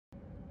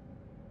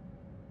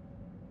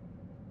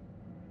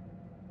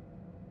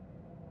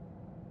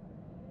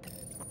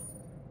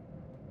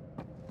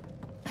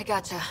I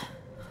gotcha.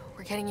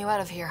 We're getting you out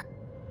of here.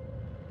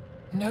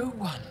 No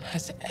one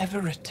has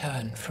ever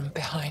returned from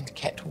behind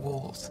Ket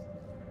walls.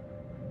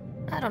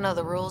 I don't know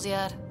the rules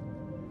yet.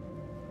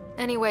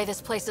 Anyway,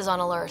 this place is on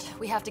alert.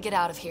 We have to get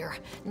out of here.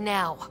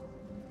 Now.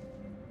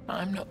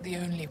 I'm not the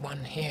only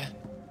one here.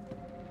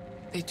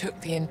 They took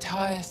the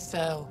entire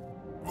cell.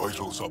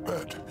 Vitals are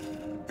bad.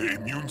 The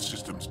immune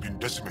system's been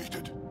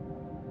decimated.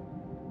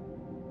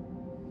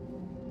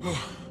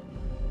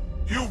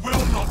 You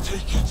will not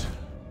take it.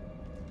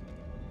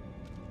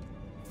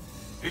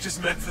 It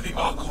is meant for the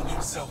Archon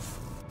himself.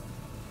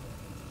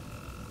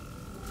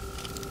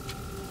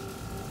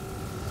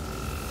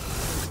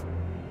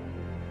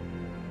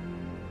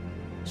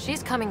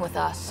 She's coming with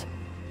us.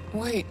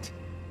 Wait,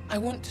 I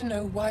want to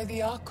know why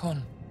the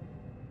Archon?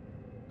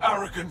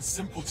 Arrogant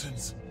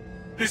simpletons.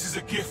 This is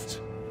a gift.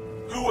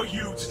 Who are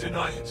you to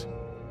deny it?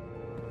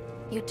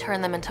 You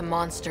turn them into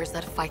monsters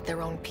that fight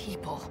their own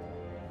people.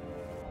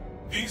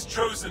 These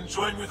Chosen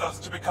join with us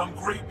to become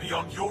great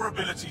beyond your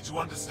ability to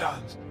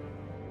understand.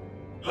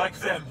 Like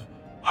them,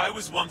 I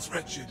was once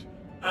wretched,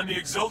 and the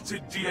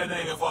exalted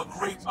DNA of our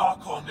great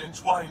Archon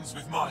entwines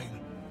with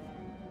mine.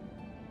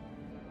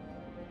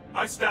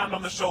 I stand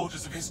on the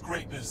shoulders of his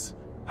greatness,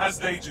 as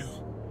they do,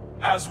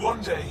 as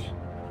one day,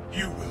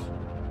 you will.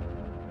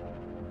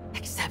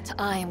 Except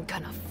I'm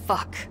gonna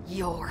fuck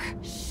your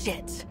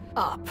shit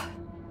up.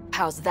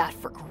 How's that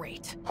for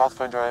great?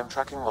 Pathfinder, I am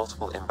tracking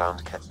multiple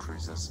inbound Ket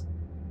cruisers.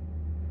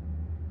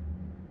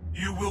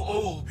 You will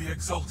all be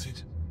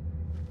exalted.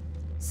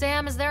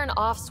 Sam, is there an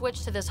off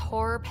switch to this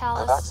horror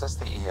palace? I've accessed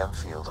the EM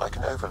field. I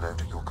can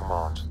overload at your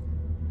command.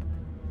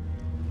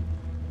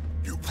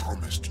 You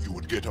promised you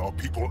would get our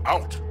people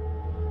out.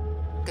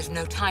 There's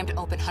no time to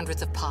open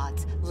hundreds of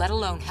pods, let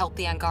alone help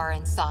the Angara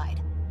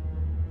inside.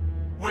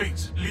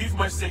 Wait, leave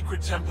my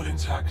sacred temple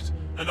intact,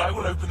 and I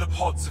will open the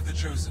pods of the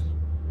Chosen.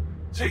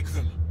 Take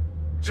them.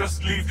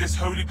 Just leave this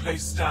holy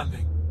place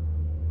standing.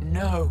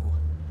 No.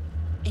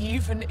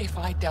 Even if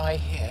I die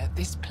here,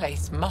 this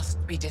place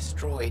must be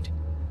destroyed.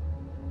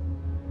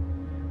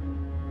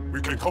 We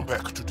can come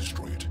back to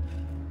destroy it.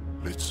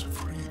 Let's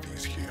free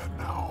these here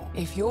now.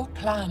 If your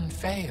plan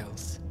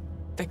fails,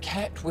 the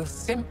Ket will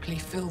simply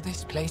fill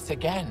this place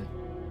again.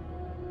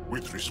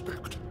 With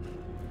respect,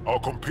 our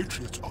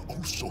compatriots are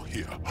also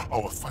here.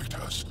 Our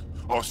fighters,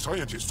 our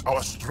scientists,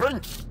 our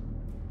strength!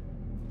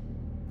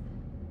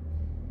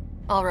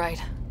 All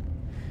right.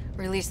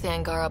 Release the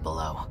Angara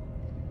below.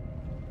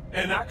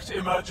 Enact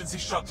emergency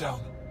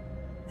shutdown.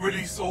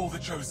 Release all the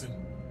Chosen.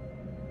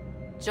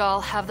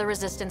 Jal, have the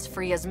Resistance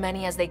free as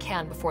many as they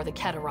can before the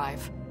Ket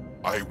arrive.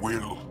 I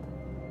will.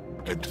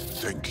 And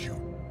thank you.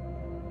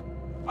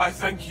 I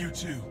thank you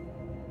too.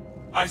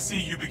 I see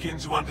you begin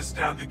to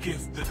understand the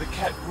gift that the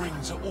Ket bring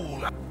to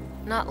all.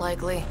 Not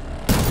likely.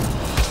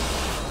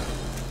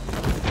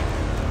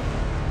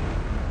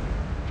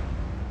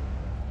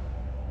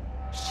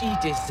 She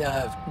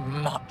deserved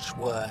much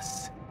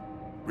worse.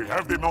 We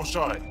have the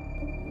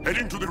Moshae.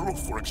 Heading to the roof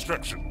for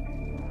extraction.